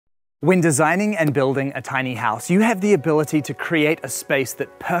When designing and building a tiny house, you have the ability to create a space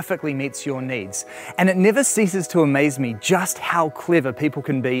that perfectly meets your needs. And it never ceases to amaze me just how clever people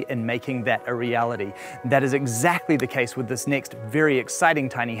can be in making that a reality. That is exactly the case with this next very exciting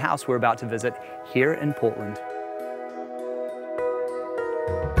tiny house we're about to visit here in Portland.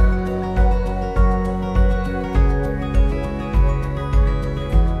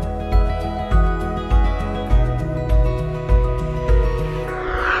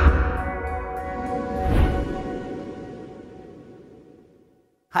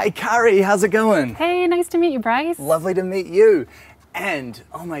 Hi Kari, how's it going? Hey, nice to meet you, Bryce. Lovely to meet you. And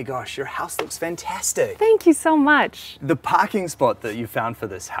oh my gosh, your house looks fantastic. Thank you so much. The parking spot that you found for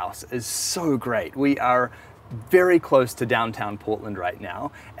this house is so great. We are very close to downtown Portland right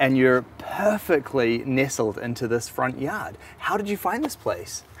now, and you're perfectly nestled into this front yard. How did you find this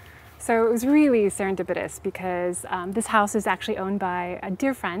place? So it was really serendipitous because this house is actually owned by a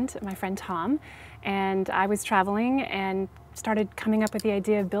dear friend, my friend Tom, and I was traveling and started coming up with the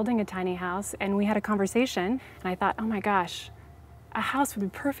idea of building a tiny house, and we had a conversation, and I thought, oh my gosh, a house would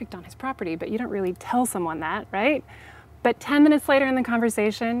be perfect on his property, but you don't really tell someone that, right? But 10 minutes later in the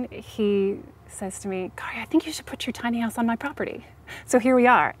conversation, he says to me, Kari, I think you should put your tiny house on my property. So here we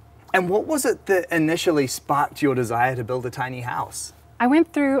are. And what was it that initially sparked your desire to build a tiny house? I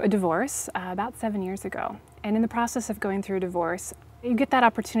went through a divorce about 7 years ago, and in the process of going through a divorce, you get that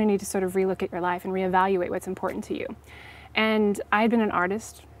opportunity to sort of relook at your life and reevaluate what's important to you. And I had been an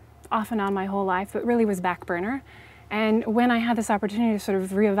artist off and on my whole life, but really was back burner. And when I had this opportunity to sort of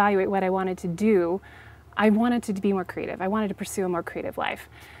reevaluate what I wanted to do, I wanted to be more creative. I wanted to pursue a more creative life.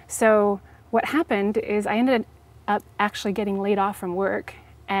 So what happened is I ended up actually getting laid off from work.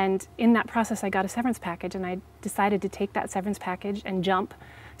 And in that process, I got a severance package, and I decided to take that severance package and jump.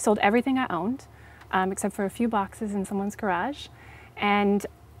 Sold everything I owned, except for a few boxes in someone's garage. And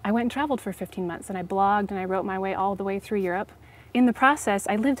I went and traveled for 15 months, and I blogged and I wrote my way all the way through Europe. In the process,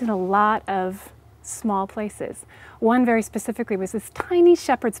 I lived in a lot of small places. One very specifically was this tiny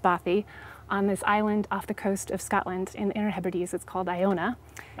shepherd's bothy on this island off the coast of Scotland in the Inner Hebrides. It's called Iona.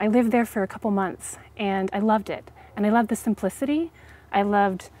 I lived there for a couple months, and I loved it. And I loved the simplicity. I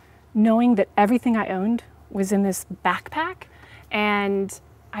loved knowing that everything I owned was in this backpack, and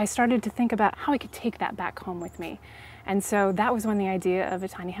I started to think about how I could take that back home with me. And so that was when the idea of a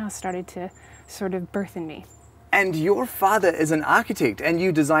tiny house started to sort of birth in me. And your father is an architect, and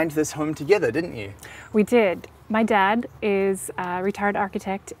you designed this home together, didn't you? We did. My dad is a retired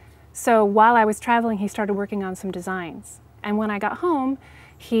architect. So while I was traveling, he started working on some designs. And when I got home,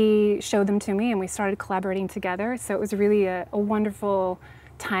 he showed them to me, and we started collaborating together. So it was really a wonderful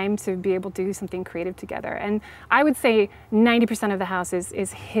time to be able to do something creative together. And I would say 90% of the house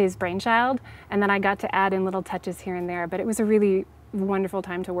is his brainchild, and then I got to add in little touches here and there, but it was a really wonderful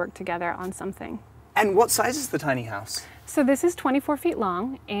time to work together on something. And what size is the tiny house? So this is 24 feet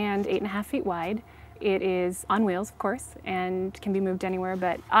long and 8.5 feet wide. It is on wheels, of course, and can be moved anywhere,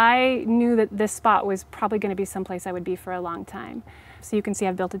 but I knew that this spot was probably going to be someplace I would be for a long time. So you can see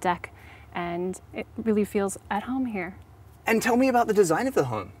I've built a deck, and it really feels at home here. And tell me about the design of the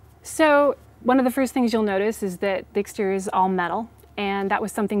home. So one of the first things you'll notice is that the exterior is all metal, and that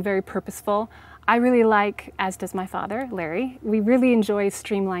was something very purposeful. I really like, as does my father, Larry, we really enjoy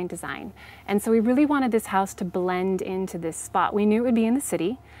streamlined design. And so we really wanted this house to blend into this spot. We knew it would be in the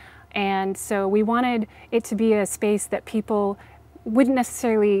city, and so we wanted it to be a space that people wouldn't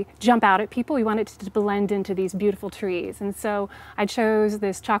necessarily jump out at people. We wanted it to blend into these beautiful trees. And so I chose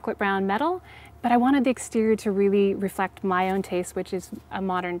this chocolate brown metal, but I wanted the exterior to really reflect my own taste, which is a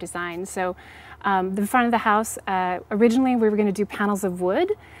modern design. So the front of the house, originally we were going to do panels of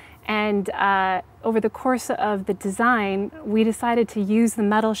wood, and over the course of the design, we decided to use the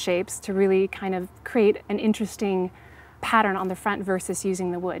metal shapes to really kind of create an interesting pattern on the front versus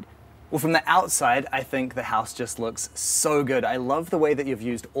using the wood. Well, from the outside, I think the house just looks so good. I love the way that you've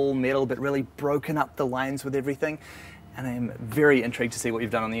used all metal, but really broken up the lines with everything. And I am very intrigued to see what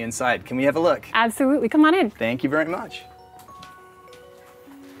you've done on the inside. Can we have a look? Absolutely, come on in. Thank you very much.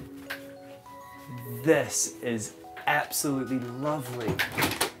 This is absolutely lovely.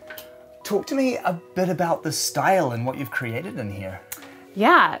 Talk to me a bit about the style and what you've created in here.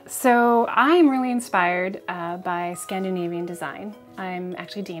 Yeah, so I'm really inspired by Scandinavian design. I'm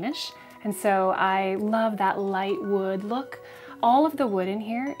actually Danish, and so I love that light wood look. All of the wood in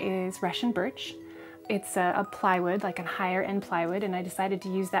here is Russian birch. It's a plywood, like a higher end plywood, and I decided to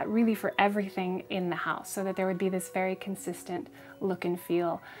use that really for everything in the house so that there would be this very consistent look and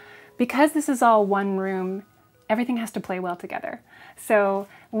feel. Because this is all one room everything has to play well together. So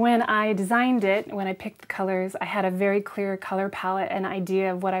when I designed it, when I picked the colors, I had a very clear color palette and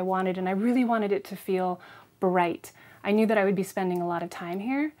idea of what I wanted, and I really wanted it to feel bright. I knew that I would be spending a lot of time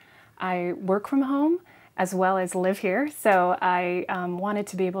here. I work from home as well as live here, so I wanted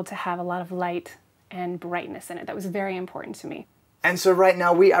to be able to have a lot of light and brightness in it. That was very important to me. And so right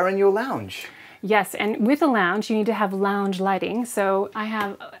now we are in your lounge. Yes, and with a lounge, you need to have lounge lighting. So I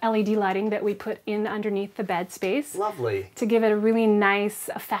have LED lighting that we put in underneath the bed space. Lovely. To give it a really nice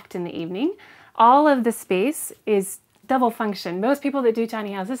effect in the evening. All of the space is double function. Most people that do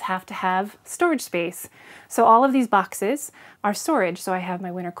tiny houses have to have storage space. So all of these boxes are storage. So I have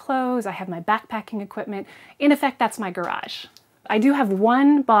my winter clothes, I have my backpacking equipment. In effect, that's my garage. I do have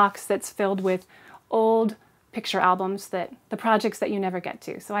one box that's filled with old picture albums, that the projects that you never get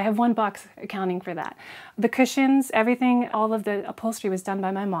to. So I have one box accounting for that. The cushions, everything, all of the upholstery was done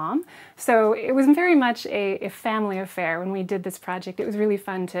by my mom. So it was very much a family affair when we did this project. It was really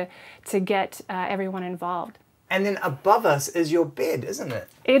fun to get everyone involved. And then above us is your bed, isn't it?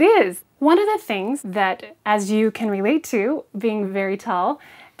 It is. One of the things that, as you can relate to, being very tall,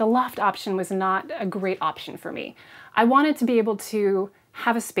 the loft option was not a great option for me. I wanted to be able to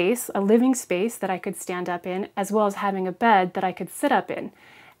have a space, a living space that I could stand up in, as well as having a bed that I could sit up in.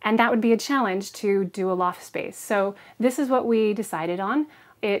 And that would be a challenge to do a loft space. So this is what we decided on.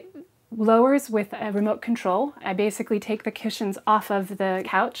 It lowers with a remote control. I basically take the cushions off of the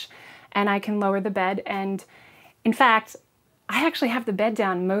couch and I can lower the bed. And in fact, I actually have the bed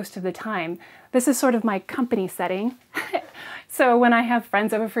down most of the time. This is sort of my company setting. So when I have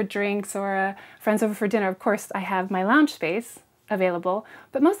friends over for drinks or friends over for dinner, of course, I have my lounge space available.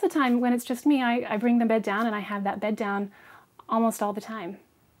 But most of the time when it's just me, I bring the bed down and I have that bed down almost all the time.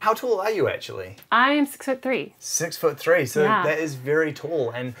 How tall are you actually? I am 6'3". 6'3", so Yeah. that is very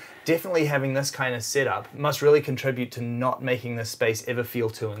tall, and definitely having this kind of setup must really contribute to not making this space ever feel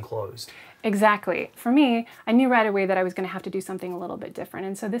too enclosed. Exactly. For me, I knew right away that I was going to have to do something a little bit different,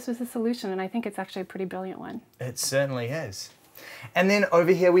 and so this was the solution, and I think it's actually a pretty brilliant one. It certainly is. And then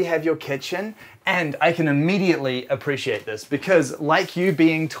over here we have your kitchen, and I can immediately appreciate this because, like you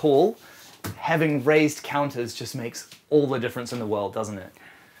being tall, having raised counters just makes all the difference in the world, doesn't it?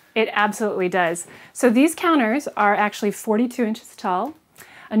 It absolutely does. So these counters are actually 42 inches tall.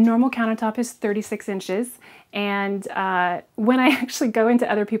 A normal countertop is 36 inches. And when I actually go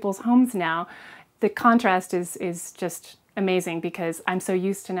into other people's homes now, the contrast is just amazing because I'm so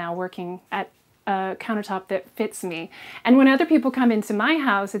used to now working at a countertop that fits me. And when other people come into my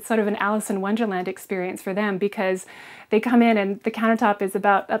house, it's sort of an Alice in Wonderland experience for them because they come in and the countertop is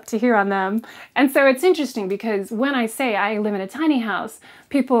about up to here on them. And so it's interesting because when I say I live in a tiny house,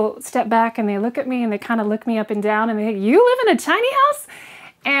 people step back and they look at me and they kind of look me up and down and they think, "You live in a tiny house?"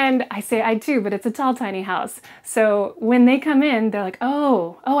 And I say, "I do, but it's a tall, tiny house." So when they come in, they're like,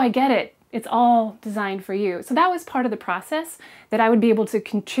 oh, I get it. It's all designed for you. So that was part of the process, that I would be able to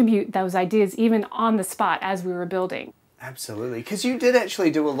contribute those ideas even on the spot as we were building. Absolutely, because you did actually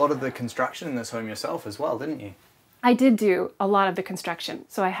do a lot of the construction in this home yourself as well, didn't you? I did do a lot of the construction.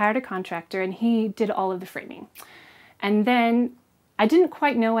 So I hired a contractor and he did all of the framing. And then I didn't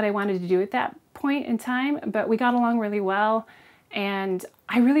quite know what I wanted to do at that point in time, but we got along really well. And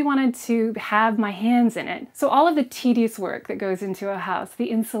I really wanted to have my hands in it. So all of the tedious work that goes into a house, the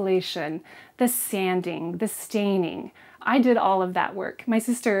insulation, the sanding, the staining, I did all of that work. My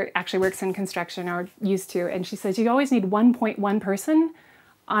sister actually works in construction, or used to, and she says you always need 1.1 person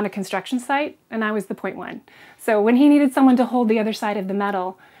on a construction site, and I was the 0.1. So when he needed someone to hold the other side of the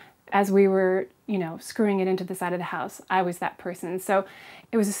metal as we were, screwing it into the side of the house, I was that person. So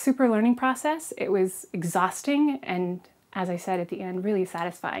it was a super learning process. It was exhausting and, as I said at the end, really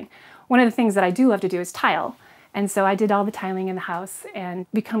satisfying. One of the things that I do love to do is tile. And so I did all the tiling in the house and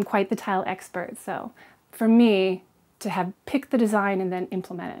become quite the tile expert. So for me, to have picked the design and then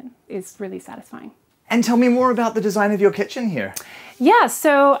implement it is really satisfying. And tell me more about the design of your kitchen here. Yeah,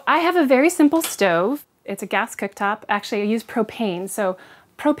 so I have a very simple stove. It's a gas cooktop. Actually, I use propane. So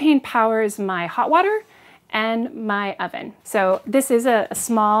propane powers my hot water and my oven. So this is a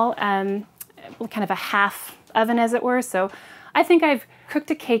small, kind of a half oven, as it were. So I think I've cooked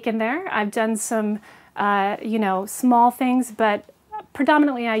a cake in there. I've done some, small things, but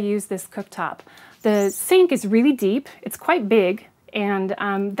predominantly I use this cooktop. The sink is really deep. It's quite big, and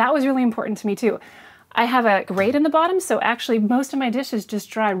that was really important to me too. I have a grate in the bottom, so actually most of my dishes just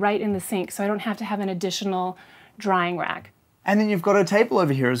dry right in the sink, so I don't have to have an additional drying rack. And then you've got a table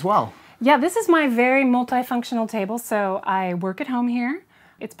over here as well. Yeah, this is my very multifunctional table. So I work at home here.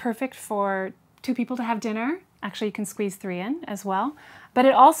 It's perfect for 2 people to have dinner. Actually, you can squeeze 3 in as well. But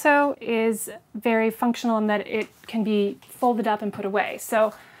it also is very functional in that it can be folded up and put away.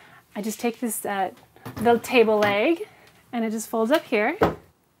 So I just take this the table leg and it just folds up here.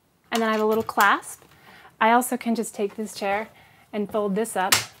 And then I have a little clasp. I also can just take this chair and fold this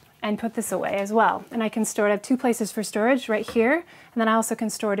up and put this away as well. And I can store it. I have 2 places for storage, right here, and then I also can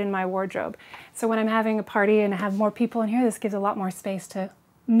store it in my wardrobe. So when I'm having a party and I have more people in here, this gives a lot more space to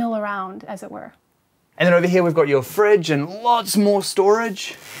mill around, as it were. And then over here we've got your fridge and lots more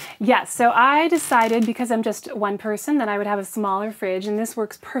storage. Yes, so I decided, because I'm just one person, that I would have a smaller fridge, and this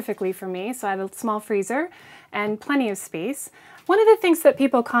works perfectly for me. So I have a small freezer and plenty of space. One of the things that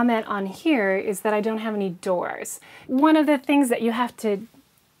people comment on here is that I don't have any doors. One of the things that you have to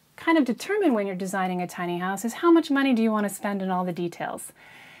kind of determine when you're designing a tiny house is how much money do you want to spend on all the details.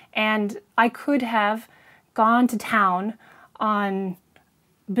 And I could have gone to town on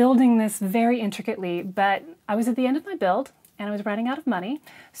building this very intricately, but I was at the end of my build and I was running out of money.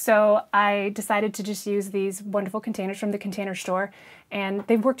 So I decided to just use these wonderful containers from the Container Store, and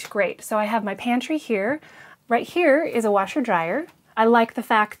they've worked great. So I have my pantry here. Right here is a washer dryer. I like the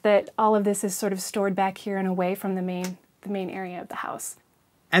fact that all of this is sort of stored back here and away from the main area of the house.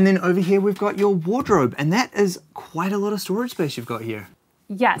 And then over here we've got your wardrobe, and that is quite a lot of storage space you've got here.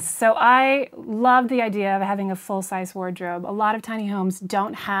 Yes, so I love the idea of having a full-size wardrobe. A lot of tiny homes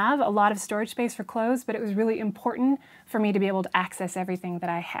don't have a lot of storage space for clothes, but it was really important for me to be able to access everything that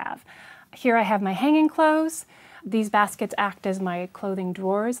I have. Here I have my hanging clothes. These baskets act as my clothing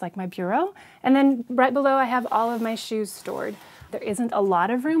drawers, like my bureau. And then right below I have all of my shoes stored. There isn't a lot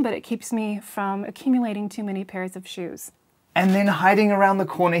of room, but it keeps me from accumulating too many pairs of shoes. And then hiding around the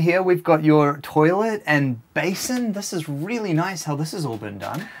corner here, we've got your toilet and basin. This is really nice how this has all been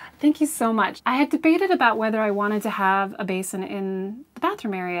done. Thank you so much. I had debated about whether I wanted to have a basin in the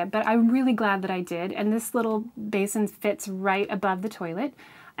bathroom area, but I'm really glad that I did. And this little basin fits right above the toilet.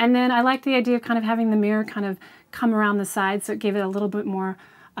 And then I like the idea of kind of having the mirror kind of come around the side, so it gave it a little bit more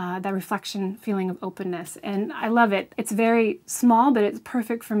that reflection feeling of openness. And I love it. It's very small, but it's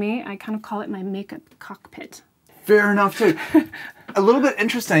perfect for me. I kind of call it my makeup cockpit. Fair enough too. A little bit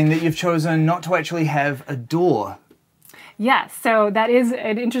interesting that you've chosen not to actually have a door. Yes, so that is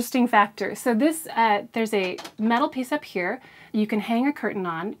an interesting factor. So this, there's a metal piece up here you can hang a curtain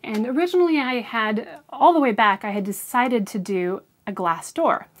on, and originally I had, all the way back, I had decided to do a glass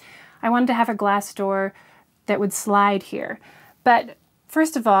door. I wanted to have a glass door that would slide here. But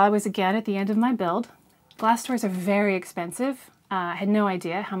first of all, I was again at the end of my build. Glass doors are very expensive. I had no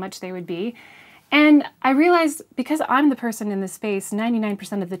idea how much they would be. And I realized, because I'm the person in the space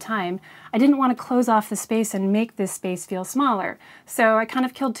 99% of the time, I didn't want to close off the space and make this space feel smaller. So I kind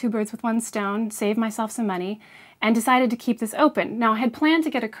of killed 2 birds with 1 stone, saved myself some money, and decided to keep this open. Now, I had planned to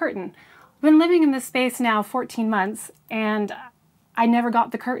get a curtain. I've been living in this space now 14 months, and I never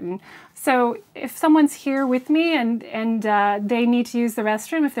got the curtain. So if someone's here with me and they need to use the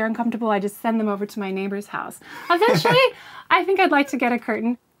restroom, if they're uncomfortable, I just send them over to my neighbor's house. Eventually, I think I'd like to get a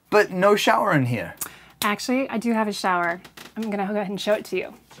curtain. But no shower in here. Actually, I do have a shower. I'm gonna go ahead and show it to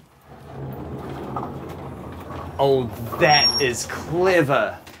you. Oh, that is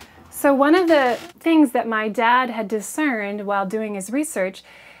clever. So one of the things that my dad had discerned while doing his research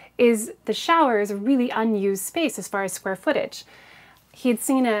is the shower is a really unused space as far as square footage. He had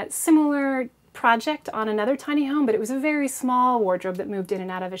seen a similar project on another tiny home, but it was a very small wardrobe that moved in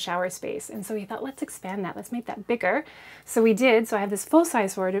and out of a shower space. And so he thought, let's expand that, let's make that bigger. So we did. So I have this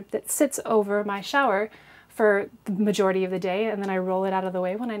full-size wardrobe that sits over my shower for the majority of the day, and then I roll it out of the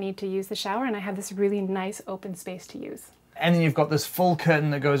way when I need to use the shower, and I have this really nice open space to use. And then you've got this full curtain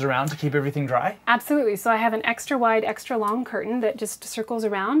that goes around to keep everything dry? Absolutely. So I have an extra wide, extra long curtain that just circles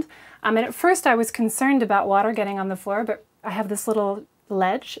around. And at first I was concerned about water getting on the floor, but I have this little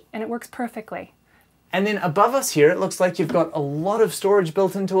ledge and it works perfectly. And then above us here, it looks like you've got a lot of storage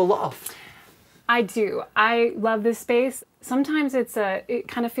built into a loft. I do. I love this space. Sometimes it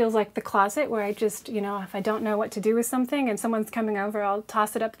kind of feels like the closet where I just, if I don't know what to do with something and someone's coming over, I'll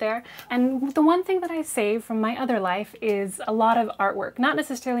toss it up there. And the one thing that I save from my other life is a lot of artwork. Not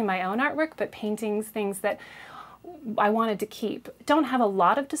necessarily my own artwork, but paintings, things that I wanted to keep. Don't have a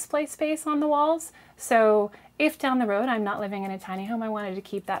lot of display space on the walls, so if down the road I'm not living in a tiny home, I wanted to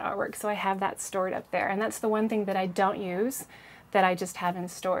keep that artwork, so I have that stored up there. And that's the one thing that I don't use, that I just have in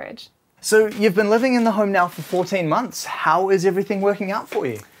storage. So you've been living in the home now for 14 months. How is everything working out for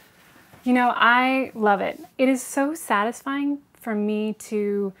you? I love it. It is so satisfying for me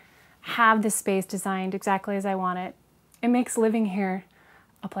to have this space designed exactly as I want it. It makes living here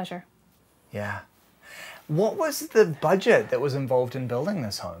a pleasure. Yeah. What was the budget that was involved in building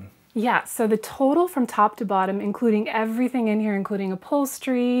this home? Yeah, so the total from top to bottom, including everything in here, including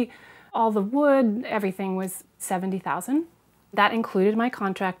upholstery, all the wood, everything, was $70,000. That included my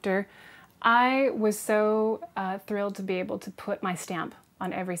contractor. I was so thrilled to be able to put my stamp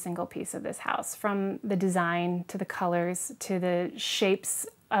on every single piece of this house, from the design to the colors to the shapes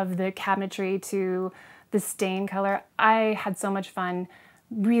of the cabinetry to the stain color. I had so much fun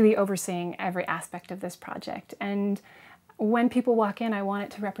really overseeing every aspect of this project. And when people walk in, I want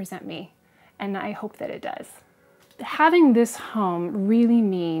it to represent me, and I hope that it does. Having this home really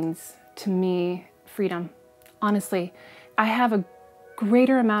means to me freedom. Honestly, I have a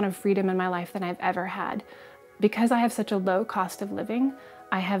greater amount of freedom in my life than I've ever had. Because I have such a low cost of living,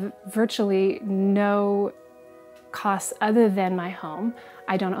 I have virtually no costs other than my home.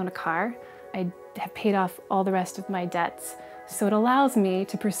 I don't own a car. I have paid off all the rest of my debts. So it allows me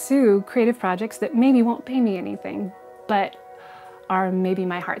to pursue creative projects that maybe won't pay me anything, but are maybe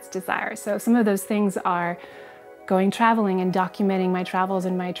my heart's desire. So some of those things are going traveling and documenting my travels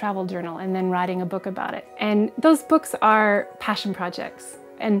in my travel journal and then writing a book about it. And those books are passion projects.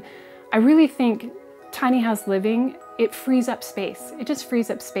 And I really think tiny house living, it frees up space. It just frees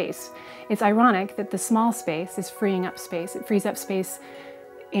up space. It's ironic that the small space is freeing up space. It frees up space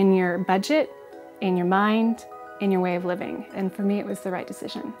in your budget, in your mind, in your way of living. And for me, it was the right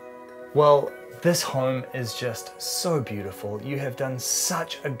decision. Well, this home is just so beautiful. You have done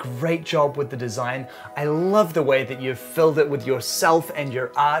such a great job with the design. I love the way that you've filled it with yourself and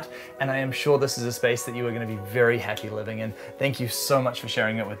your art, and I am sure this is a space that you are going to be very happy living in. Thank you so much for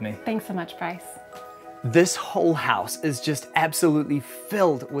sharing it with me. Thanks so much, Bryce. This whole house is just absolutely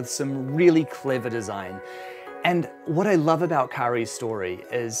filled with some really clever design. And what I love about Kari's story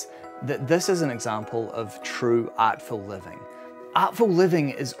is that this is an example of true artful living. Artful living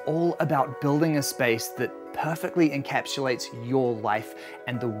is all about building a space that perfectly encapsulates your life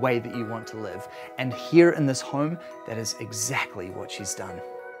and the way that you want to live. And here in this home, that is exactly what she's done.